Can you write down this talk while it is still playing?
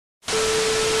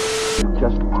You've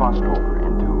just crossed over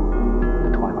into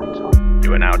the Twilight Zone.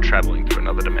 You are now traveling through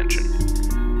another dimension.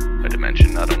 A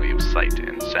dimension not only of sight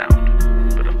and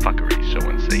sound, but of fuckery so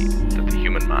insane that the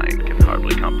human mind can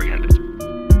hardly comprehend it.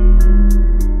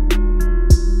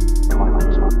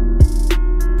 Twilight Zone.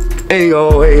 Hey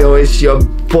yo, it's your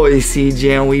boy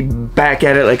CJ, and we back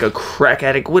at it like a crack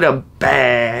addict with a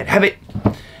bad habit.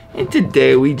 And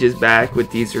today we just back with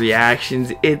these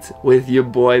reactions. It's with your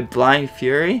boy Blind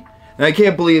Fury. And I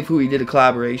can't believe who he did a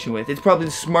collaboration with. It's probably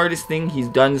the smartest thing he's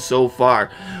done so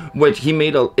far. Which he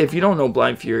made a... If you don't know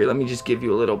Blind Fury, let me just give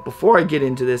you a little... Before I get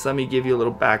into this, let me give you a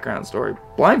little background story.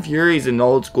 Blind Fury is an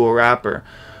old school rapper.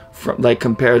 Like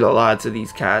compared to lots of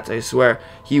these cats, I swear.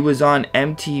 He was on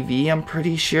MTV, I'm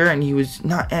pretty sure. And he was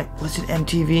not... Was it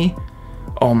MTV?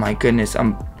 Oh my goodness,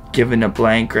 I'm giving a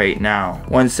blank right now.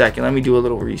 1 second, let me do a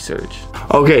little research.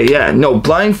 Okay, yeah, no,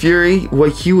 Blind Fury,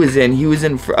 what he was in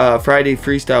Friday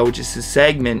Freestyle, which is a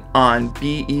segment on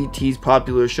BET's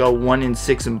popular show 1 in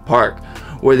 6 in Park,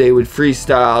 where they would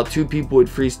freestyle, two people would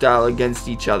freestyle against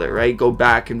each other, right? Go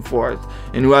back and forth.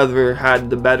 And whoever had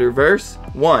the better verse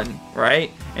won,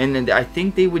 right? And then I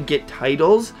think they would get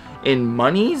titles and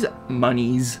monies,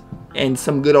 and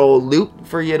some good old loot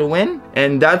for you to win.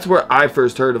 And that's where I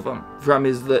first heard of him. From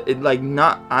his, like,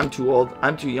 not, I'm too old,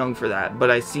 I'm too young for that, but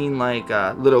I seen like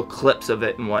little clips of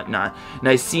it and whatnot. And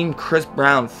I seen Chris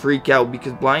Brown freak out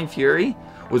because Blind Fury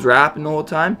was rapping the whole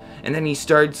time, and then he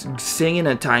starts singing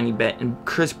a tiny bit, and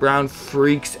Chris Brown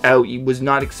freaks out. He was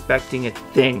not expecting a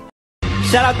thing.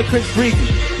 Shout out to Chris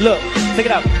Breezy. Look, check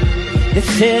it out. They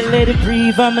said let it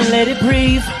breathe, I'ma let it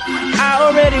breathe. I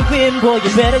already win, boy,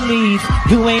 you better leave.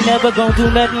 You ain't never gonna do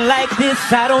nothing like this.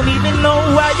 I don't even know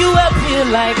why you up here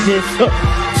like this.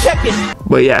 Check it.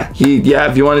 But yeah,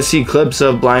 if you want to see clips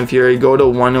of Blind Fury, go to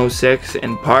 106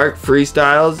 in Park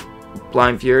Freestyles.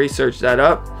 Blind Fury, search that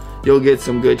up. You'll get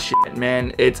some good shit,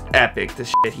 man. It's epic, the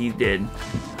shit he did.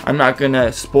 I'm not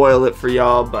gonna spoil it for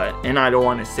y'all, and I don't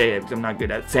want to say it because I'm not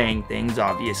good at saying things,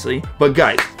 obviously. But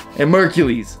guys, and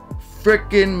Merkules,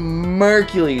 frickin'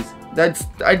 Merkules. I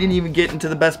didn't even get into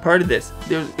the best part of this.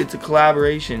 It's a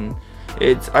collaboration.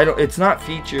 It's not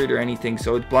featured or anything,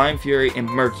 so it's Blind Fury and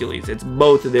Merkules. It's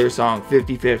both of their songs,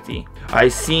 50-50. I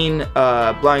seen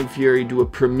Blind Fury do a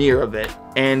premiere of it,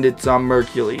 and it's on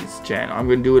Merkules channel. I'm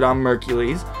gonna do it on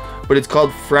Merkules, but it's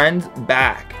called Friends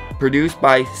Back, produced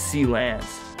by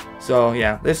C-Lance. So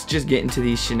yeah, let's just get into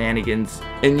these shenanigans.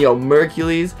 And yo,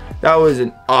 Merkules, that was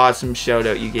an awesome shout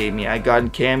out you gave me. I got a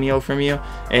cameo from you,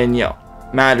 and yo,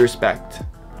 mad respect.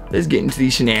 Let's get into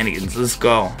these shenanigans. Let's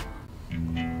go.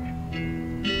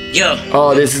 Yo.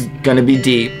 Oh, this is gonna be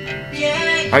deep.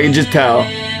 I can just tell.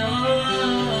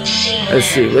 Let's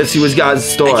see what's God's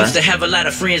store. I used to have a lot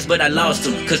of friends, but I lost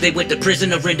them, cause they went to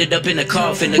prison or ended up in a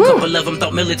coffin. A couple of them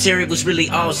thought military was really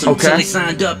awesome, so they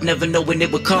signed up, never knowing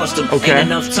it would cost them. Ain't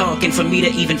enough talking for me to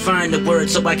even find the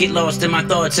words, so I get lost in my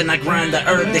thoughts and I grind the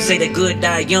herb. They say the good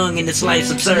die young and this life's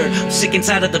absurd. Sick and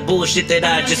tired of the bullshit that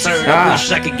I just heard. I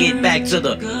wish I could get back to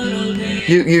the...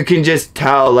 You can just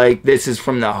tell, like, this is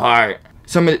from the heart.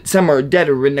 Some are dead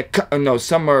or in the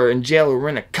some are in jail or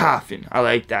in a coffin. I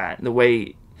like that. The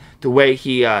way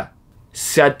he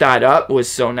set that up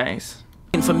was so nice.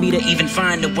 For me to even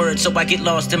find the words, so I get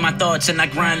lost in my thoughts and I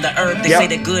grind the herb. They say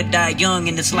the good die young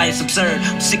and this life's absurd.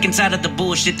 I'm sick and tired of the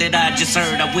bullshit that I just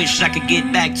heard. I wish I could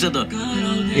get back to the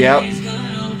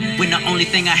when the only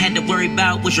thing I had to worry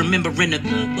about was remembering the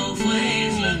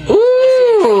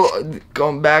Ooh,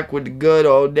 going back with the good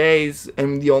old days,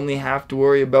 and you only have to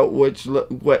worry about which way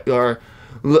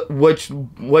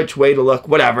to look.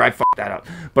 Whatever, I fucked that up.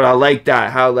 But I like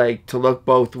that, how like to look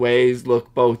both ways.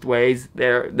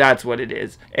 That's what it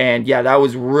is. And yeah, that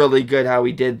was really good how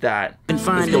he did that. And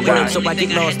find the words, so I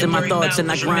get lost in my thoughts and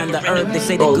I grind the herb. They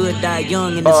say the good die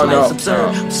young and this life's absurd.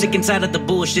 I'm sick and tired of the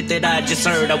bullshit that I just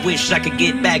heard. I wish I could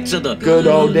get back to the good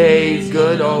old days,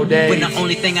 when the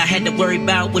only thing I had to worry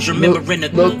about was remembering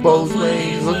look both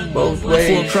ways,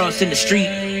 Before crossing the street,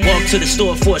 walk to the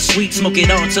store for a sweet, smoke it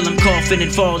all till I'm coughing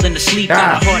and falling asleep.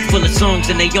 Got a heart full of songs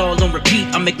and they all on repeat.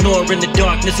 I'm ignoring the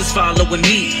darkness is following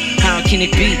me. How can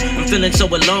it be? I'm feeling so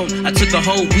alone. I took a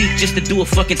whole week just to do a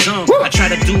fucking song. I try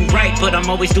to do right, but I'm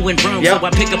always doing wrong. So I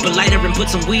pick up a lighter and put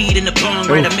some weed in the bong.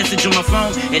 Write a message on my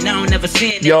phone and I don't never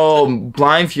send it. Yo,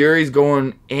 Blind Fury's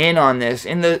going in on this.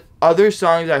 In the other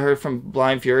songs I heard from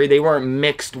Blind Fury, they weren't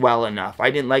mixed well enough.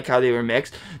 I didn't like how they were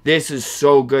mixed. This is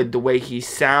so good. The way he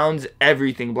sounds,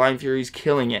 everything. Blind Fury's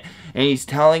killing it. And he's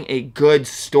telling a good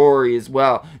story as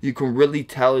well. You can really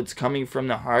tell it's coming from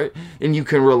the heart, and you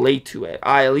can relate to it.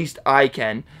 At least I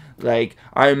can. Like,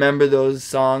 I remember those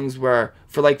songs where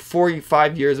for like 4 or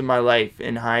 5 years of my life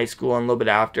in high school and a little bit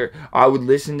after, I would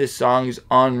listen to songs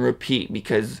on repeat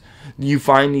because you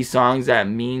find these songs that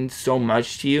mean so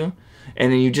much to you,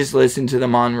 and then you just listen to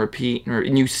them on repeat,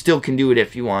 and you still can do it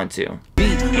if you want to.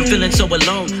 I'm feeling so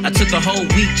alone. I took a whole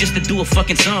week just to do a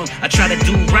fucking song. I try to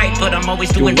do right, but I'm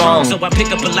always doing wrong. So I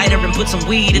pick up a lighter and put some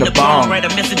weed in the bomb. Write a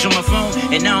message on my phone,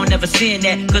 and I don't never send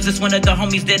that, cause it's one of the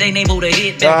homies that ain't able to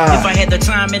hit that. If I had the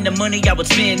time and the money, I would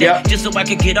spend that, just so I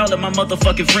could get all of my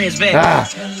motherfucking friends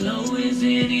back.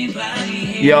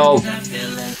 Yo,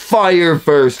 fire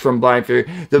verse from Blind Fury.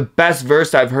 The best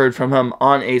verse I've heard from him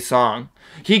on a song.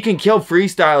 He can kill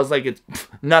freestyles like it's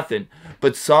nothing,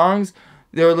 but songs,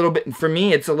 they're a little bit, for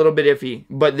me, it's a little bit iffy.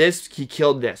 But this, he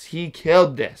killed this. He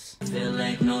killed this. Is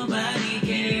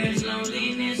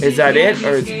that it?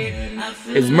 Or is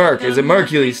it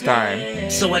Merkules time?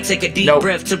 So I take a deep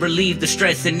breath to relieve the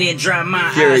stress and then dry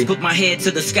my eyes, put my head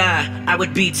to the sky. I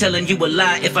would be telling you a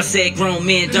lie if I said grown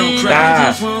men don't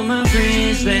cry.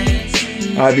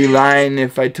 I'd be lying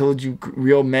if I told you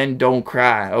real men don't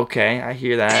cry. Okay, I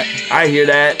hear that. I hear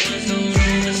that.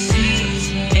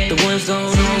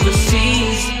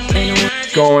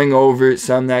 Going over,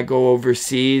 some that go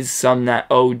overseas, some that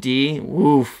OD.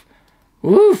 Woof.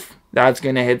 Woof. That's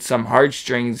gonna hit some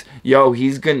heartstrings. Yo,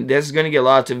 this is gonna get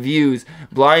lots of views.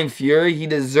 Blind Fury, he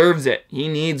deserves it. He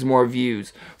needs more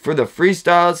views for the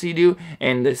freestyles he do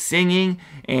and the singing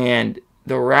and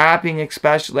the rapping,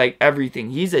 especially, like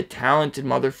everything. He's a talented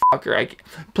motherfucker. I can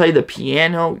play the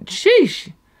piano.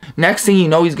 Sheesh. Next thing you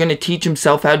know, he's gonna teach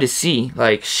himself how to see.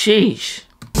 Like, sheesh.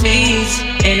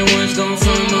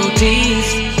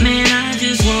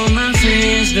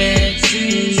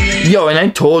 Yo, and I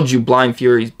told you Blind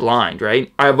Fury's blind,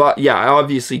 right? I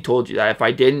obviously told you that. If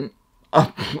I didn't,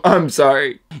 I'm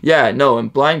sorry. Yeah, no,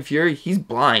 and Blind Fury, he's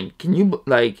blind. Can you,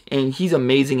 like, and he's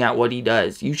amazing at what he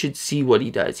does. You should see what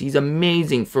he does. He's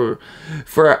amazing for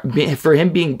him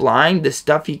being blind. The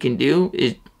stuff he can do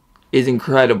is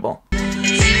incredible.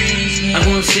 I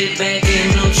won't sit back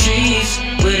in no trees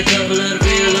with a couple of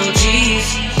real OGs.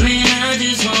 Man, I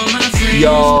just want my friends.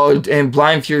 Yo, and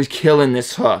Blind Fury's killing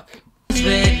this hook.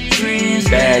 Bad friends,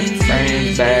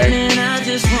 bad.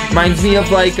 Reminds me of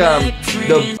like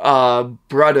the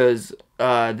brothers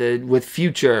with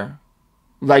Future,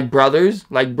 like brothers.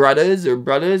 It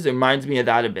reminds me of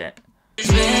that a bit.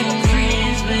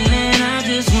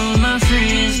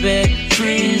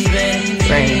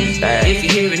 Friends back. If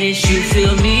you're hearing this, you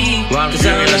feel me. Merk,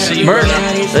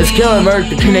 let's kill it, Merk,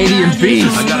 the Canadian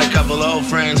beast. I got a couple old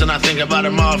friends and I think about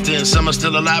them often. Some are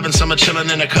still alive and some are chilling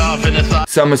in a coffin.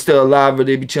 Some are still alive, but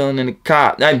they be chilling in a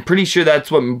cop. I'm pretty sure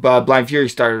that's what Blind Fury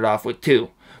started off with too.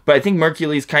 But I think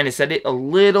Merkules kind of said it a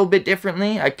little bit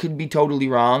differently. I could be totally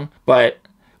wrong,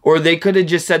 or they could have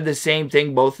just said the same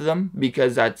thing, both of them,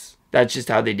 because that's just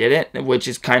how they did it, which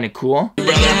is kind of cool.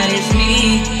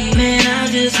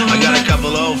 I got a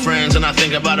couple old friends and I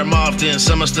think about them often.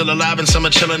 Some are still alive and some are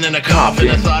chilling in a coffin.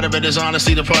 The thought of it is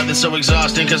honestly the part that's so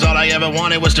exhausting, cause all I ever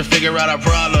wanted was to figure out our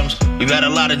problems. We've had a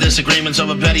lot of disagreements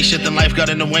over petty shit, then life got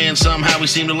in the way and somehow we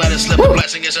seem to let it slip. The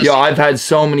blessing is Yo, I've had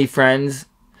so many friends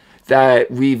that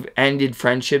we've ended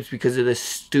friendships because of the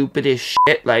stupidest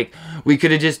shit. Like, we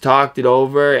could have just talked it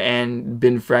over and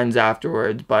been friends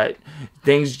afterwards, but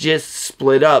things just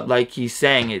split up, like he's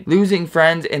saying it. Losing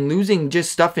friends and losing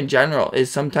just stuff in general is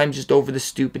sometimes just over the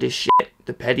stupidest shit,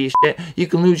 the pettiest shit. You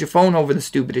can lose your phone over the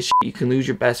stupidest shit. You can lose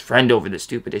your best friend over the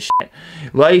stupidest shit.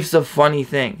 Life's a funny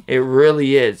thing. It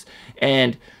really is.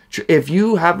 And if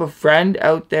you have a friend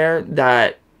out there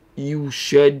that you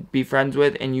should be friends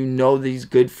with and you know that he's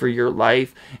good for your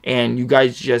life and you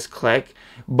guys just click,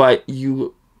 but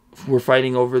you were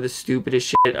fighting over the stupidest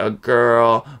shit, a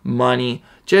girl, money,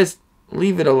 just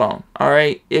leave it alone.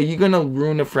 Alright? You're gonna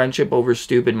ruin a friendship over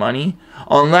stupid money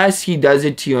unless he does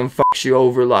it to you and fucks you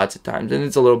over lots of times, and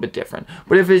it's a little bit different.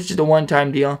 But if it's just a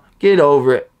one-time deal, get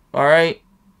over it. Alright?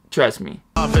 Trust me.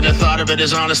 And the thought of it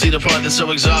is honestly the part that's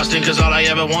so exhausting, cause all I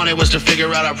ever wanted was to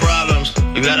figure out our problems.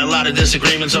 We've had a lot of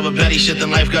disagreements over petty shit,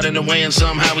 then life got in the way and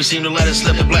somehow we seem to let it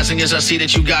slip. The blessing is I see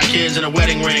that you got kids and a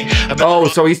wedding ring. Oh,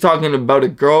 so he's talking about a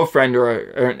girlfriend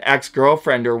or an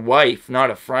ex-girlfriend or wife, not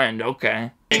a friend.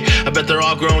 Okay. I bet they're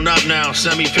all grown up now,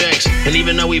 send me pics. And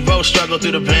even though we both struggle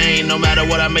through the pain, no matter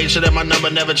what I made sure that my number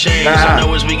never changed. I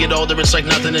know as we get older it's like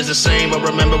nothing is the same, but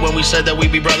remember when we said that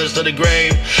we'd be brothers to the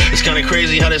grave? It's kinda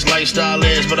crazy how this lifestyle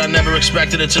is, but I never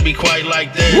expected it to be quite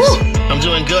like this. Woo! I'm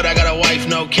doing good, I got a wife,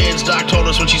 no kids. Doc told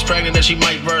us when she's pregnant that she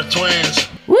might birth twins.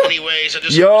 Woo! Anyways, I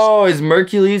just... Yo, is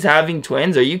Merkules having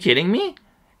twins? Are you kidding me?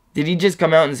 Did he just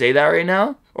come out and say that right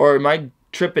now? Or am I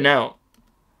tripping out?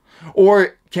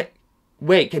 Or,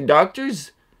 can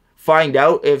doctors find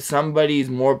out if somebody's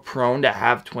more prone to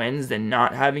have twins than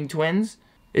not having twins?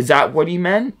 Is that what he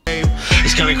meant?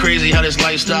 It's kind of crazy how this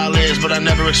lifestyle is, but I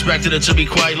never expected it to be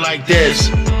quite like this.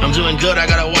 I'm doing good, I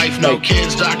got a wife, no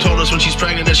kids. Doc told us when she's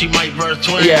pregnant that she might birth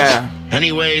twins. Yeah.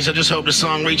 Anyways, I just hope the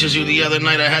song reaches you. The other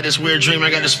night I had this weird dream, I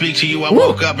got to speak to you. I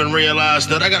woke up and realized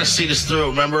that I gotta see this through.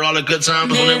 Remember all the good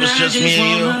times when it was just me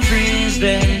and you?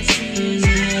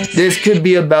 This could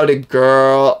be about a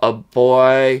girl, a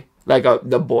boy, like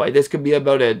the boy. This could be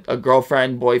about a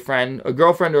girlfriend, boyfriend, a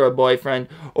girlfriend or a boyfriend,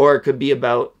 or it could be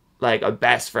about like a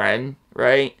best friend,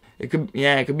 right? It could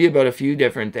be about a few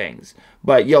different things.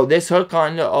 But yo, this hook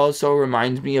on also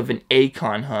reminds me of an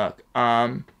Akon hook.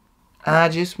 I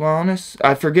just wanna,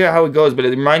 I forget how it goes, but it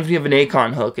reminds me of an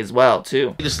Akon hook as well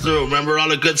too. This through. Remember all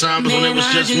the good times when it was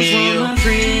just me and you?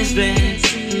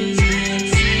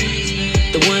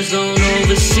 The ones going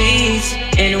overseas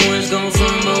and the ones going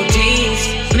from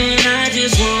ODs. Man, I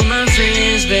just want my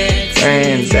friends back.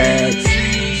 Friends back.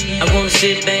 I wanna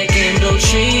sit back and blow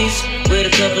trees with a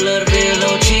couple of the real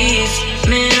OGs.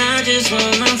 Man, I just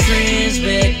want my friends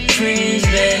back, friends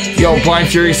back. Yo, Blind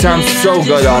Fury sounds so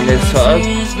good on this hook.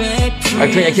 I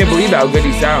can't believe how good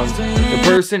he sounds. The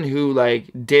person who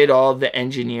like did all the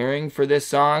engineering for this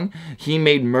song, he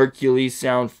made Merkules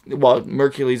sound, well,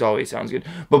 Merkules always sounds good,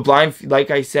 but like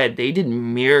I said, they did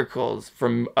miracles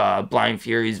from Blind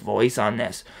Fury's voice on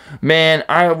this. Man,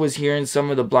 I was hearing some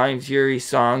of the Blind Fury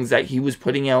songs that he was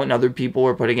putting out and other people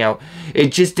were putting out.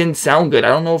 It just didn't sound good. I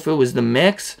don't know if it was the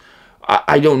mix.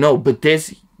 I don't know, but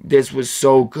this was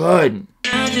so good.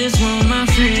 I just want my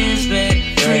friends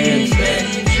back, friends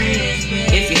back.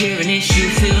 If you're hearing this, you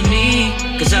feel me,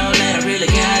 cause all that I really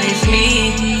got is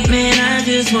me. Man, I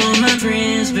just want my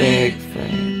friends back.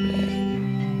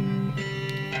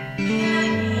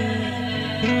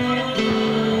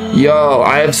 Yo,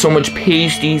 I have so much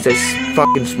pasties. I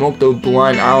fucking smoked a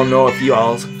blunt. I don't know if you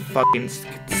all fucking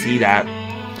see that.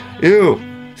 Ew.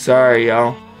 Sorry,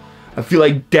 yo. I feel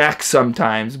like Dex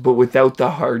sometimes, but without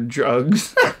the hard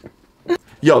drugs.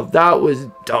 Yo, that was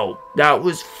dope. That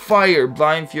was fire.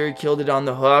 Blind Fury killed it on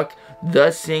the hook.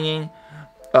 The singing.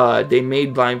 They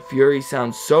made Blind Fury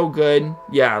sound so good.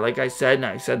 Yeah, like I said, and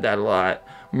I said that a lot.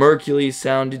 Merkules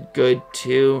sounded good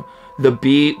too. The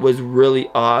beat was really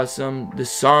awesome. The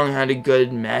song had a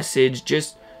good message.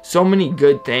 Just so many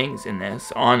good things in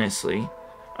this, honestly.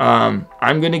 I'm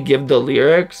going to give the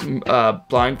lyrics,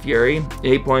 Blind Fury,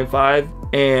 8.5.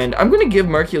 And I'm going to give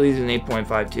Merkules an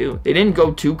 8.5 too. They didn't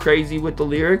go too crazy with the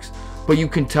lyrics, but you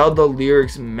can tell the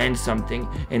lyrics meant something.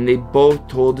 And they both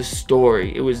told a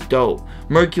story. It was dope.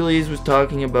 Merkules was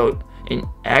talking about an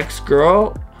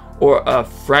ex-girl or a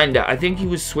friend. I think he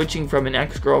was switching from an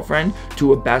ex-girlfriend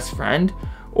to a best friend.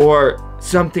 Or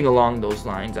something along those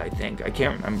lines, I think. I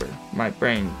can't remember.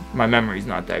 My memory's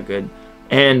not that good.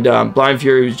 And Blind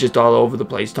Fury was just all over the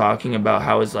place talking about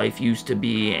how his life used to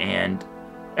be and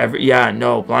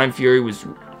Blind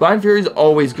Fury's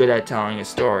always good at telling a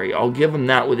story. I'll give him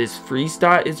that with his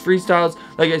freestyle. His freestyles,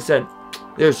 like I said,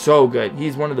 they're so good.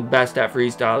 He's one of the best at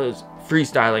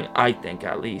freestyling, I think,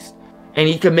 at least. And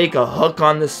he can make a hook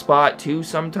on the spot too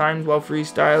sometimes while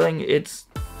freestyling. It's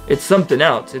something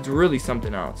else. It's really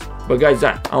something else. But guys,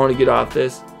 I want to get off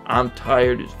this. I'm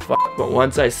tired as fuck, but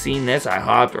once I seen this, I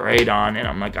hopped right on and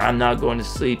I'm like, I'm not going to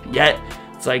sleep yet.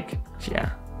 It's like,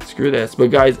 yeah, screw this. But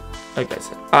guys, like I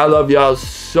said, I love y'all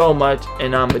so much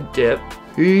and I'm a dip.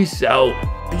 Peace out.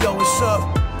 Yo, what's up?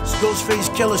 It's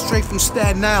Ghostface Killer straight from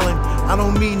Staten Island. I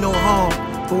don't mean no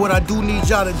harm, but what I do need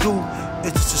y'all to do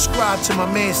is to subscribe to my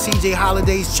man CJ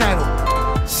Holiday's channel.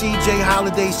 CJ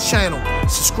Holiday's channel.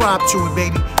 Subscribe to it,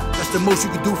 baby. That's the most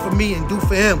you can do for me and do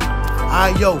for him.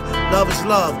 Alright, yo, love is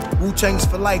love. Wu-Tang's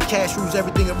for life. Cash rules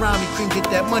everything around me. Cream, get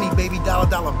that money, baby. Dollar,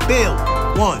 dollar bill.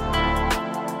 One.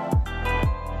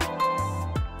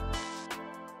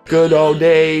 Good old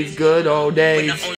days, good old days.